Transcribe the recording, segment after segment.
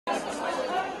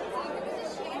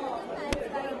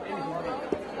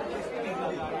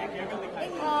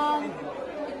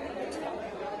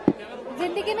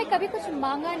जिंदगी में कभी कुछ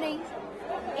मांगा नहीं,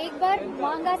 एक बार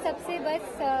मांगा सबसे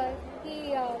बस कि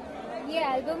ये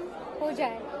एल्बम हो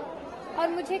जाए। और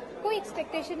मुझे कोई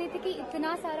एक्सपेक्टेशन नहीं थी कि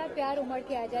इतना सारा प्यार उमड़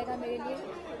के आ जाएगा मेरे लिए।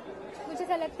 मुझे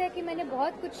ऐसा लगता है कि मैंने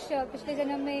बहुत कुछ पिछले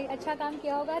जन्म में अच्छा काम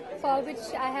किया होगा, for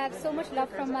which I have so much love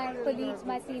from my colleagues,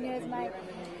 my seniors, my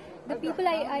the people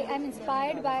I am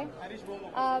inspired by.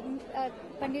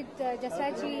 Pandit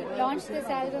Jasraj ji launched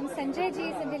this album. Sanjay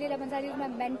Leela Bhansali is my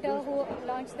mentor who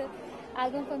launched the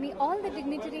album for me. All the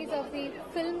dignitaries of the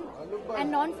film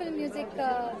and non-film music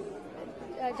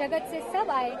jagat se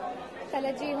sab aaye.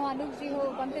 Talat ji ho, Anup ji ho,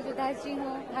 Pankaj Udhas ji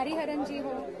ho, Hariharan ji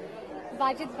ho,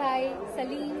 Wajid bhai,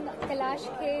 Salim, Kailash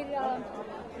Kher.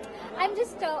 I'm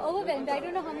just overwhelmed. I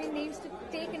don't know how many names to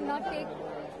take and not take.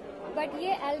 But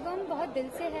ये album बहुत दिल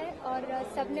से है और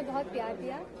सब ने बहुत प्यार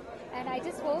दिया and I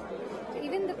just hope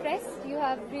even the press you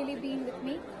have really been with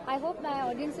me. I hope my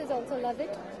audiences also love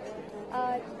it.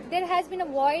 There has been a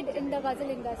void in the गजल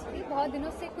इंडस्ट्री। बहुत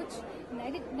दिनों से कुछ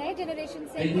नए जनरेशन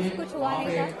से कुछ हुआ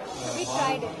नहीं था, we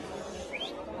tried it.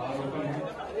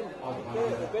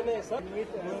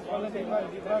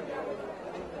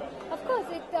 Of course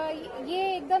ये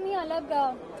एकदम ही अलग,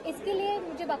 इसके लिए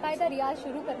मुझे बाकायदा रियाज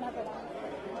शुरू करना पड़ा।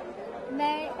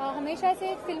 मैं हमेशा से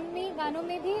फिल्मी गानों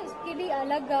में भी उसकी भी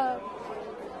अलग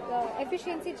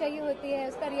एफिशिएंसी चाहिए होती है,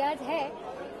 उसका रियाज है।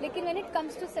 लेकिन when it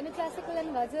comes to semi classical and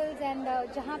ghazals and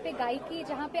जहाँ पे गायकी,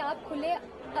 जहाँ पे आप खुले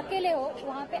अकेले हो,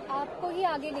 वहाँ पे आपको ही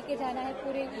आगे लेके जाना है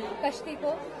पूरे कश्ती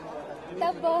को,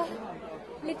 तब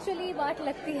लिटरली वाट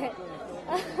लगती है।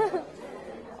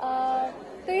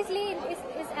 तो इसलिए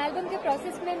इस एल्बम के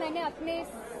प्रोसेस में मैंने अपने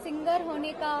सिंगर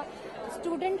होने का,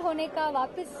 स्टूडेंट होने का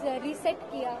वापस रीसेट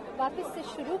किया, वापस से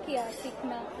शुरू किया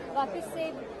सीखना, वापस से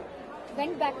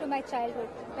went back to my childhood,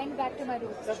 went back to my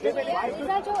roots.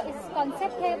 इसका जो इस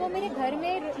कॉन्सेप्ट है वो मेरे घर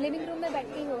में लिविंग रूम में बैठ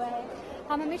के हुआ है।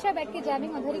 हम हमेशा बैठ के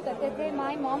जैमिंग उधर ही करते थे।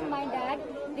 माई मॉम, माई डैड,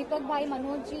 दीपक भाई,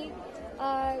 Manoj ji,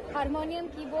 harmonium,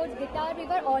 keyboard, guitar, we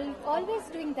were always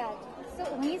doing that. सो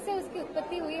वहीं से उसकी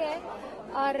उत्पत्ति हुई है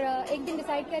और एक दिन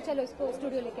डिसाइड किया चलो इसको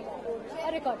स्टूडियो लेके जाओ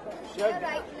और रिकॉर्ड करो।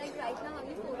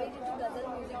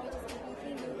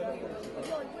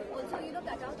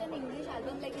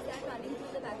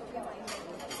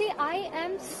 See, I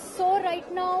am so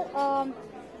right now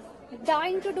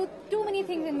dying to do too many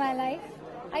things in my life.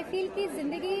 I feel कि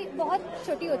जिंदगी बहुत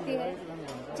छोटी होती है।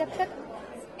 जब तक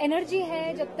एनर्जी है,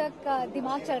 जब तक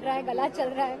दिमाग चल रहा है, गला चल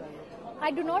रहा है, I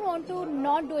do not want to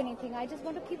not do anything. I just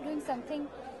want to keep doing something.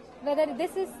 Whether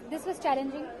this was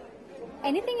challenging,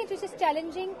 anything which is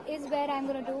challenging is where I'm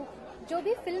going to do. जो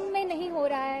भी फिल्म में नहीं हो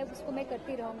रहा है उसको मैं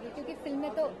करती रहूंगी, क्योंकि फिल्म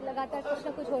में तो लगातार कुछ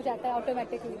ना कुछ हो जाता है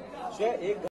ऑटोमेटिकली।